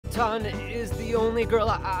Kan is the only girl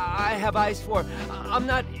I have eyes for. I'm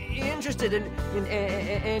not interested in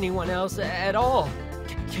anyone else at all.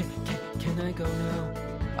 Can I go now?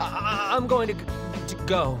 I'm going to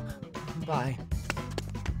go. Bye.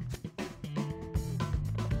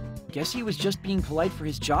 Guess he was just being polite for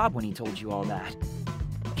his job when he told you all that.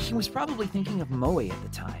 He was probably thinking of Moe at the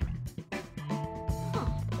time.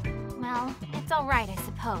 Well, it's all right, I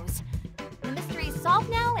suppose. The mystery's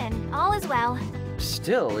solved now, and all is well.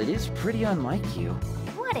 Still, it is pretty unlike you.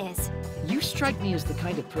 What is? You strike me as the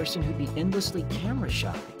kind of person who'd be endlessly camera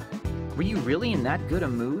shy. Were you really in that good a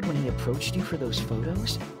mood when he approached you for those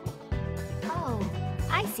photos? Oh,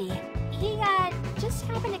 I see. He, just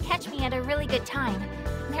happened to catch me at a really good time.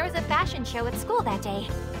 There was a fashion show at school that day.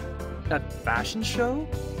 A fashion show?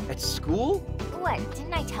 At school? What,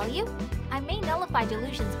 didn't I tell you? I may nullify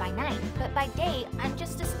delusions by night, but by day, I'm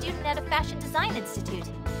just a student at a fashion design institute.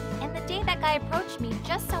 And the day that guy approached me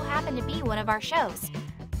just so happened to be one of our shows.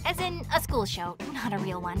 As in, a school show, not a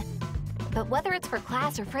real one. But whether it's for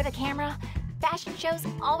class or for the camera, fashion shows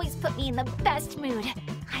always put me in the best mood.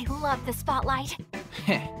 I love the spotlight.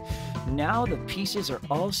 Heh. Now the pieces are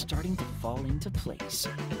all starting to fall into place.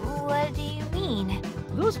 What do you mean?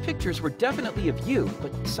 Those pictures were definitely of you,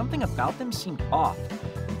 but something about them seemed off.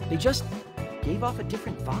 They just gave off a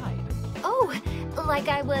different vibe. Oh, like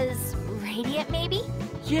I was radiant, maybe?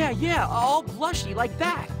 Yeah, all blushy like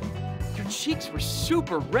that. Your cheeks were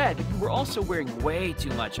super red, but you were also wearing way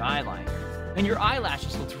too much eyeliner. And your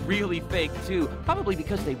eyelashes looked really fake too, probably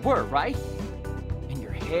because they were, right? And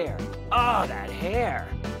your hair. Oh, that hair.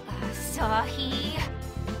 Sahi.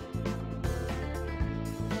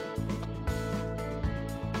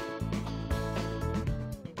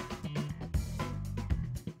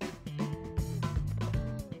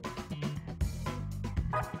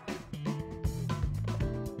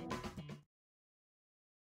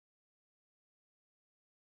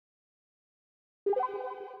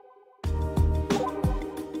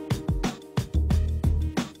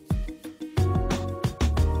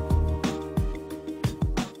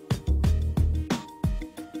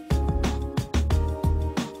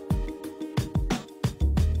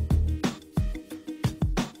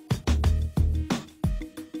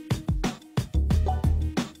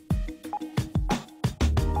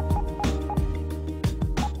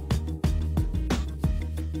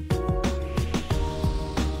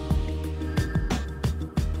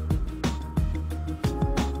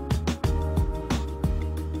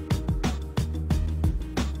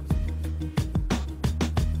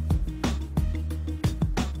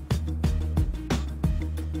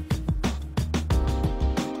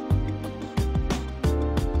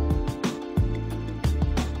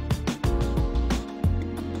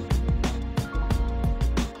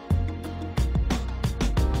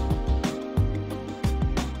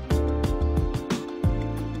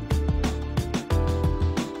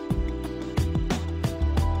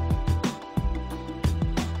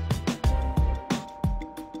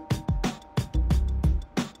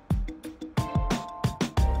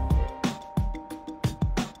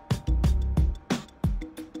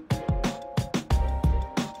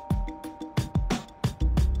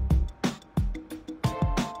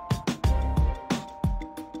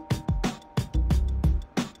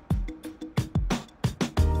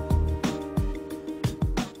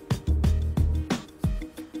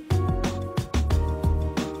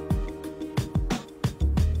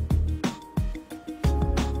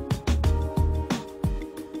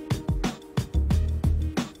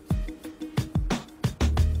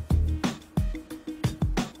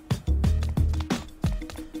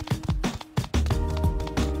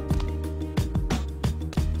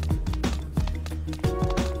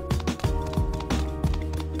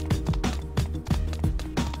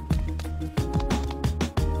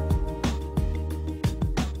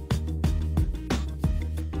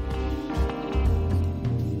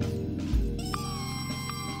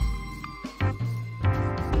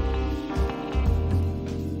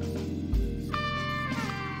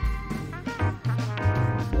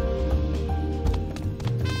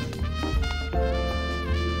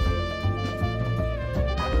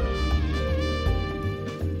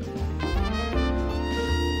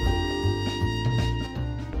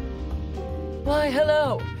 Why,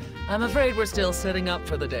 hello. I'm afraid we're still setting up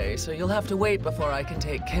for the day, so you'll have to wait before I can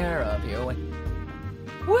take care of you.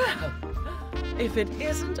 Well, if it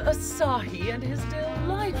isn't Asahi and his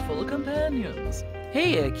delightful companions.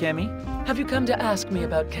 Hey, Kemi. Have you come to ask me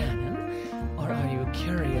about Canon? Or are you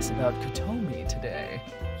curious about Kotomi today?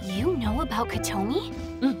 You know about Kotomi?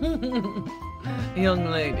 Young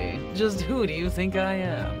lady, just who do you think I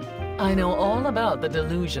am? I know all about the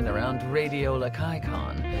delusion around Radiola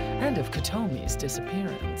Kaikon and of Kotomi's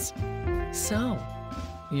disappearance. So,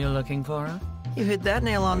 you looking for her? You hit that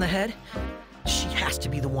nail on the head. She has to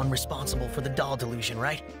be the one responsible for the doll delusion,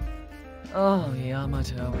 right? Oh,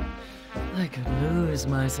 Yamato. I could lose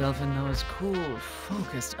myself in those cool,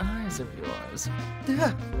 focused eyes of yours.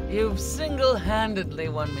 Yeah. You've single-handedly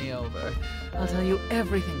won me over. I'll tell you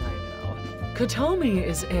everything I know. Kotomi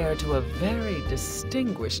is heir to a very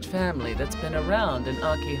distinguished family that's been around in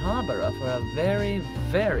Akihabara for a very,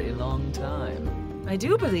 very long time. I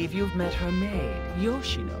do believe you've met her maid,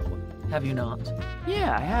 Yoshino. Have you not?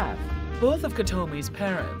 Yeah, I have. Both of Kotomi's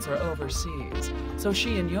parents are overseas, so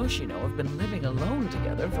she and Yoshino have been living alone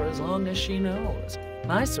together for as long as she knows.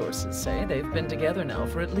 My sources say they've been together now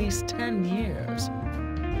for at least 10 years.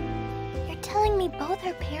 You're telling me both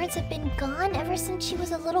her parents have been gone ever since she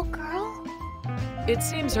was a little girl? It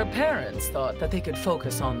seems her parents thought that they could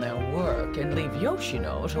focus on their work and leave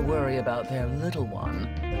Yoshino to worry about their little one.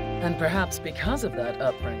 And perhaps because of that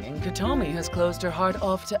upbringing, Kotomi has closed her heart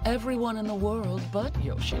off to everyone in the world but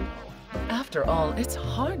Yoshino. After all, it's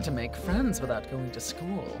hard to make friends without going to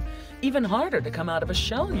school. Even harder to come out of a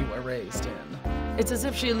shell you were raised in. It's as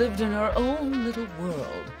if she lived in her own little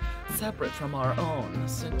world, separate from our own,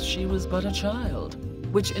 since she was but a child.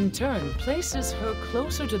 Which in turn places her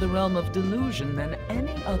closer to the realm of delusion than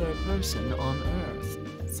any other person on Earth.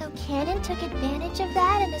 So Canon took advantage of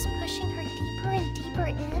that and is pushing her deeper and deeper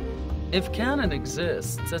in? If Canon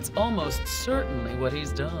exists, it's almost certainly what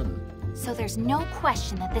he's done. So there's no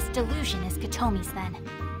question that this delusion is Kotomi's then.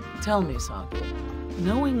 Tell me, Saki,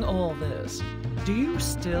 knowing all this, do you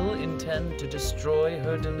still intend to destroy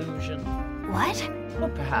her delusion? What? Or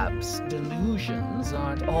perhaps delusions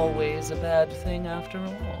aren't always a bad thing after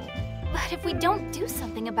all. But if we don't do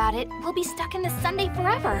something about it, we'll be stuck in the Sunday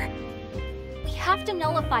forever. We have to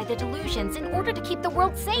nullify the delusions in order to keep the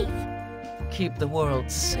world safe. Keep the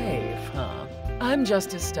world safe, huh? I'm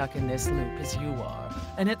just as stuck in this loop as you are,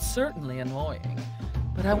 and it's certainly annoying.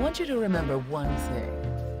 But I want you to remember one thing.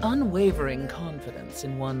 Unwavering confidence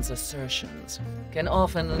in one's assertions can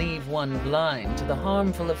often leave one blind to the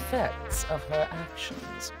harmful effects of her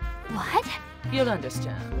actions. What? You'll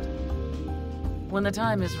understand. When the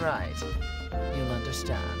time is right, you'll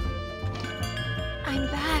understand. I'm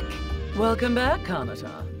back. Welcome back,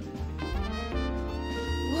 Kanata.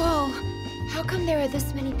 Whoa, how come there are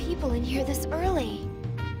this many people in here this early?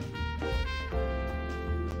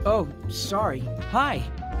 Oh, sorry. Hi.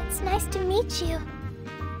 It's nice to meet you.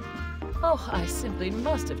 Oh, I simply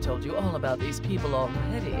must have told you all about these people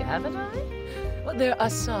already, haven't I? Well, they're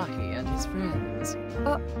Asahi and his friends.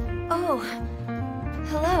 Oh.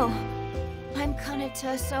 Hello. I'm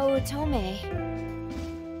Kanata Saotome.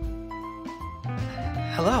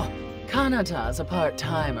 Hello. Kanata's a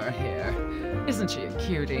part-timer here. Isn't she a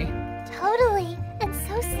cutie? Totally, and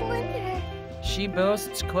so slender. She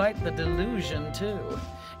boasts quite the delusion, too.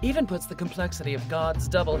 Even puts the complexity of God's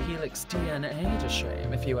double helix DNA to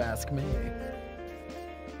shame, if you ask me.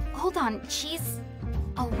 Hold on, she's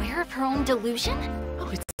aware of her own delusion? Oh,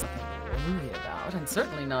 it's nothing to worry about, and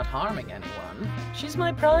certainly not harming anyone. She's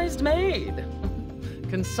my prized maid.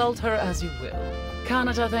 Consult her as you will.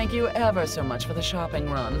 Kanata, thank you ever so much for the shopping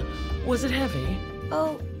run. Was it heavy?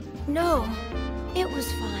 Oh, no. It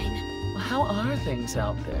was fine. How are things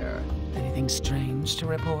out there? Anything strange to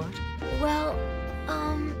report? Well,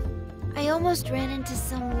 I almost ran into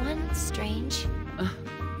someone strange.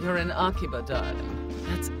 You're an Akiba, darling.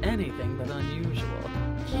 That's anything but unusual.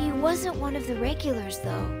 He wasn't one of the regulars,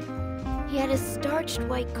 though. He had a starched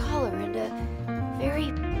white collar and a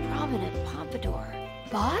very prominent pompadour.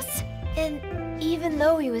 Boss? And even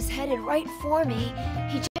though he was headed right for me,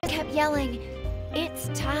 he just kept yelling, "It's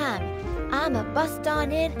time. I'ma bust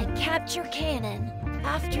on in and capture Cannon."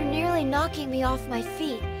 After nearly knocking me off my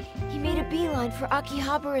feet, he made a beeline for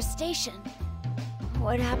Akihabara Station.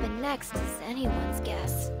 What happened next is anyone's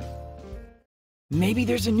guess. Maybe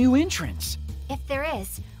there's a new entrance. If there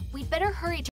is, we'd better hurry to